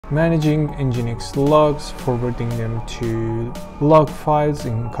managing Nginx logs, forwarding them to log files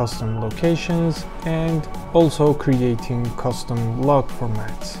in custom locations, and also creating custom log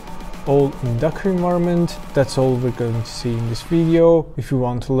formats. All in Docker environment. That's all we're going to see in this video. If you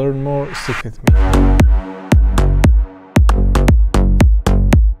want to learn more, stick with me.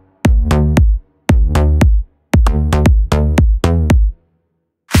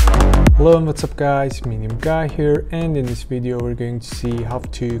 Hello and what's up guys, me name Guy here, and in this video we're going to see how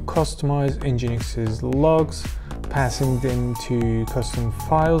to customize Nginx's logs, passing them to custom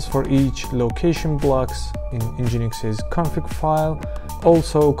files for each location blocks in Nginx's config file,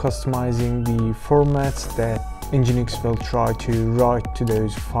 also customizing the formats that Nginx will try to write to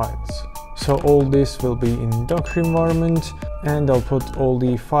those files. So all this will be in Docker environment, and I'll put all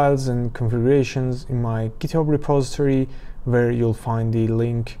the files and configurations in my GitHub repository, where you'll find the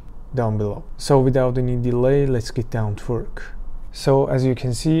link down below. So without any delay, let's get down to work. So as you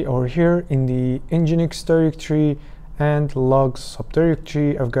can see over here in the Nginx directory and logs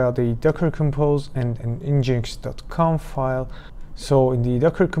subdirectory, I've got a dockercompose and an nginx.conf file. So in the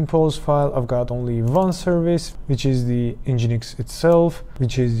dockercompose file, I've got only one service, which is the Nginx itself,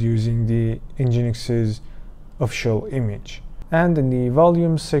 which is using the Nginx's official image. And in the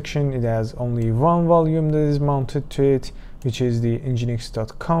volumes section, it has only one volume that is mounted to it, which is the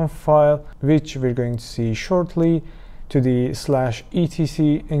nginx.conf file, which we're going to see shortly, to the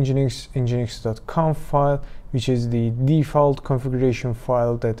 /etc nginx.conf file, which is the default configuration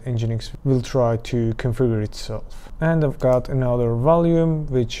file that Nginx will try to configure itself. And I've got another volume,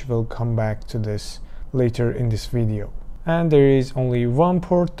 which will come back to this later in this video. And there is only one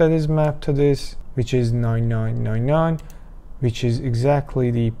port that is mapped to this, which is 9999, which is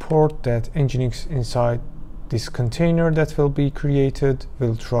exactly the port that Nginx inside this container that will be created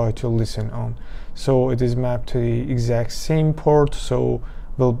will try to listen on. So it is mapped to the exact same port, so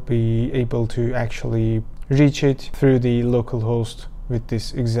we'll be able to actually reach it through the localhost with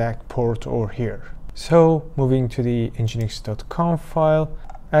this exact port over here. So moving to the nginx.conf file,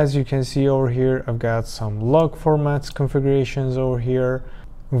 as you can see over here, I've got some log formats configurations over here,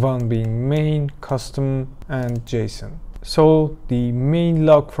 one being main, custom, and JSON. So the main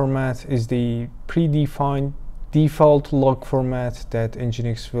log format is the predefined default log format that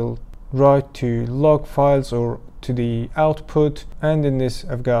Nginx will write to log files or to the output, and in this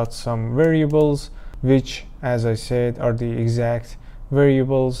I've got some variables, which, as I said, are the exact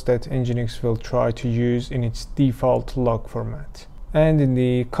variables that Nginx will try to use in its default log format. And in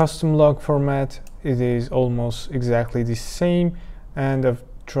the custom log format, it is almost exactly the same, and I've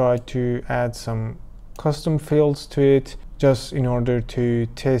tried to add some custom fields to it just in order to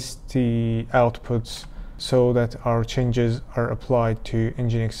test the outputs so that our changes are applied to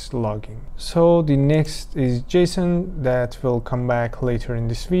Nginx logging. So the next is JSON, that will come back later in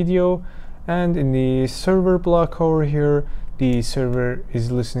this video. And in the server block over here, the server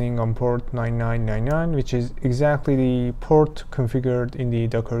is listening on port 9999, which is exactly the port configured in the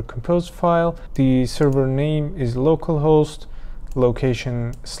dockercompose file. The server name is localhost,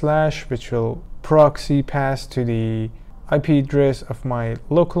 location /, which will proxy pass to the IP address of my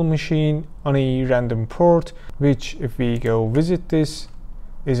local machine on a random port, which, if we go visit this,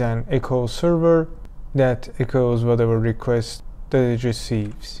 is an echo server that echoes whatever request that it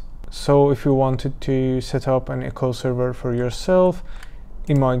receives. So if you wanted to set up an echo server for yourself,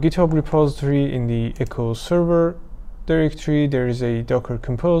 in my GitHub repository in the echo server directory, there is a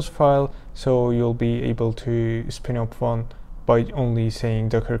dockercompose file, so you'll be able to spin up one by only saying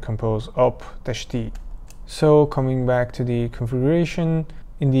dockercompose up-d. So coming back to the configuration,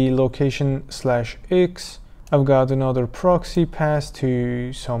 in the location /x, I've got another proxy pass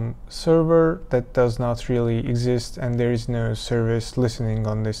to some server that does not really exist, and there is no service listening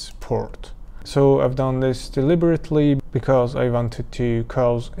on this port. So I've done this deliberately because I wanted to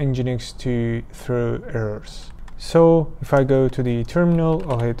cause Nginx to throw errors. So if I go to the terminal,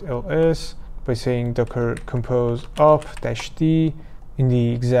 I'll hit ls by saying dockercompose up-d in the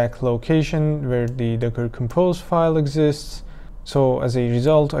exact location where the dockercompose file exists. So as a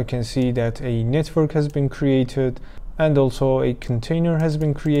result, I can see that a network has been created and also a container has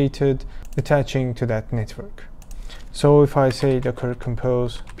been created attaching to that network. So if I say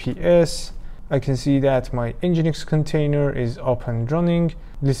dockercompose ps, I can see that my Nginx container is up and running,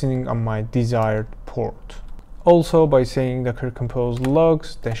 listening on my desired port. Also, by saying dockercompose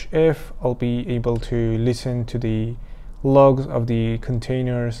logs -f, I'll be able to listen to the logs of the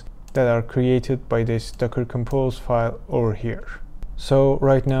containers that are created by this dockercompose file over here. So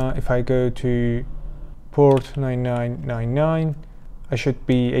right now, if I go to port 9999, I should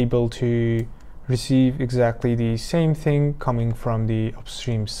be able to receive exactly the same thing coming from the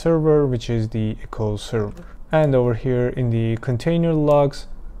upstream server, which is the echo server. And over here in the container logs,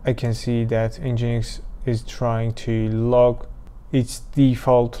 I can see that Nginx is trying to log its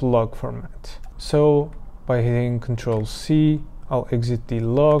default log format. So by hitting Ctrl+C, I'll exit the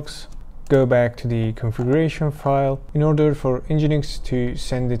logs, go back to the configuration file. In order for Nginx to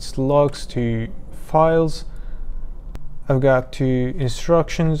send its logs to files, I've got two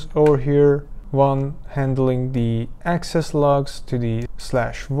instructions over here. One handling the access logs to the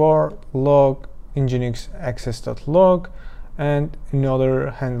 /var log nginx access.log, and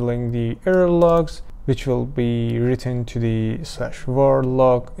another handling the error logs, which will be written to the /var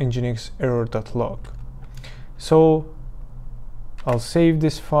log nginx error.log. So I'll save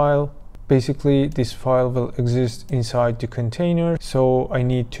this file. Basically, this file will exist inside the container, so I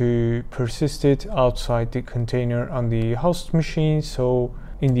need to persist it outside the container on the host machine. So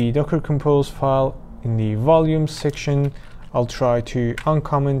in the dockercompose file, in the volumes section, I'll try to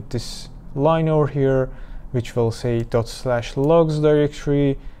uncomment this line over here, which will say ./logs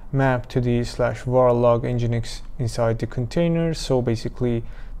directory map to the /var log nginx inside the container. So basically,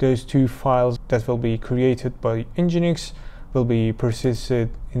 those two files that will be created by Nginx will be persisted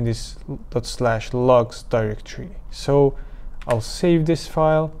in this ./logs directory. So I'll save this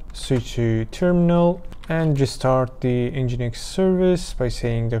file, switch to terminal, and restart the Nginx service by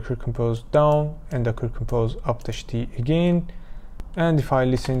saying dockercompose down and dockercompose up-t again. And if I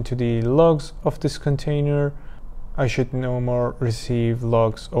listen to the logs of this container, I should no more receive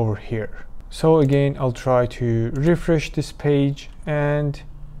logs over here. So again, I'll try to refresh this page, and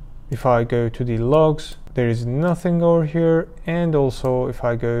if I go to the logs, there is nothing over here. And also if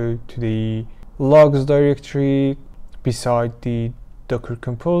I go to the logs directory beside the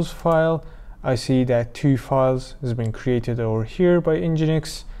dockercompose file, I see that two files has been created over here by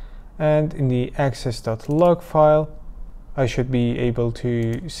Nginx, and in the access.log file I should be able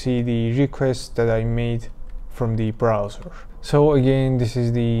to see the request that I made from the browser. So again, this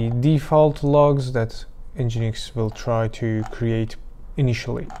is the default logs that Nginx will try to create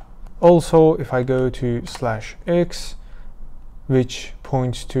initially. Also, if I go to /x, which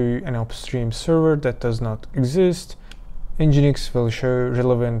points to an upstream server that does not exist, Nginx will show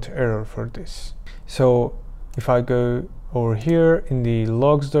relevant error for this. So if I go over here in the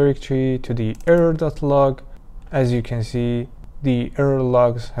logs directory to the error.log, as you can see, the error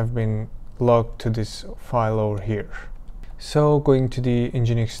logs have been logged to this file over here. So going to the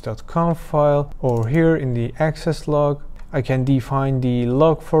nginx.conf file, over here in the access log, I can define the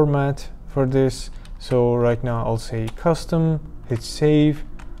log format for this. So right now I'll say custom, hit save,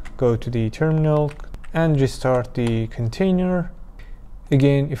 go to the terminal and restart the container.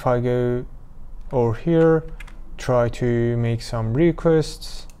 Again, if I go over here, try to make some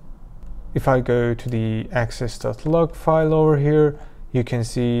requests. If I go to the access.log file over here, you can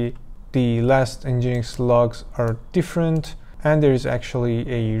see the last Nginx logs are different, and there is actually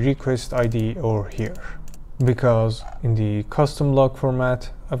a request ID over here, because in the custom log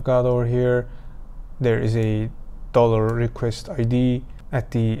format I've got over here, there is a $request ID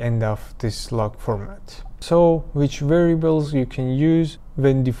at the end of this log format. So which variables you can use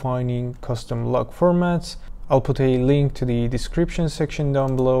when defining custom log formats, I'll put a link to the description section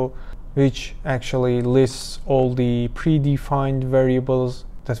down below, which actually lists all the predefined variables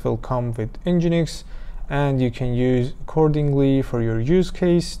that will come with Nginx, and you can use accordingly for your use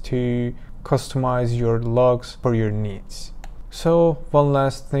case to customize your logs for your needs. So one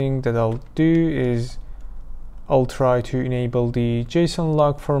last thing that I'll do is I'll try to enable the JSON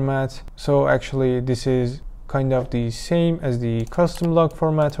log format. So actually this is kind of the same as the custom log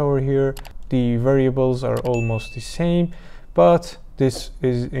format over here. The variables are almost the same, but this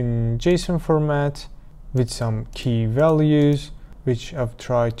is in JSON format with some key values, which I've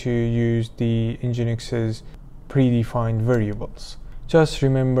tried to use the Nginx's predefined variables. Just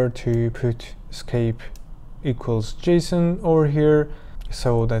remember to put escape equals JSON over here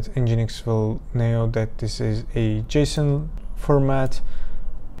so that Nginx will know that this is a JSON format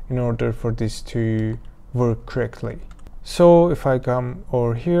in order for this to work correctly. So if I come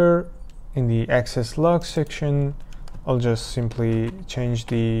over here in the access log section, I'll just simply change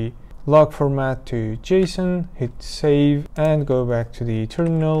the log format to JSON, hit save, and go back to the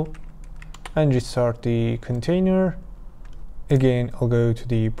terminal and restart the container. Again, I'll go to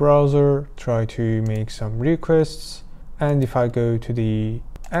the browser, try to make some requests, and if I go to the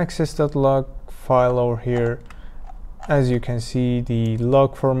access.log file over here, as you can see, the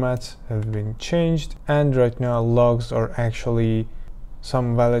log formats have been changed, and right now logs are actually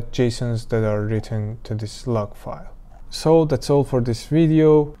some valid JSONs that are written to this log file. So that's all for this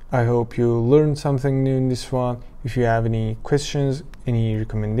video. I hope you learned something new in this one. If you have any questions, any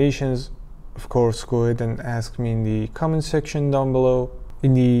recommendations, of course go ahead and ask me in the comment section down below.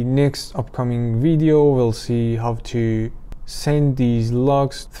 In the next upcoming video, we'll see how to send these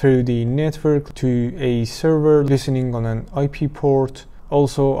logs through the network to a server listening on an IP port.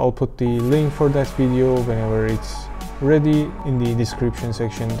 Also, I'll put the link for that video whenever it's ready in the description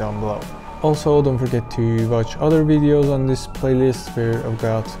section down below. Also, don't forget to watch other videos on this playlist where I've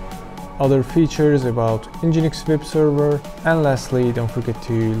got other features about Nginx web server. And lastly, don't forget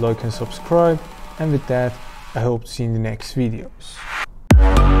to like and subscribe. And with that, I hope to see you in the next videos.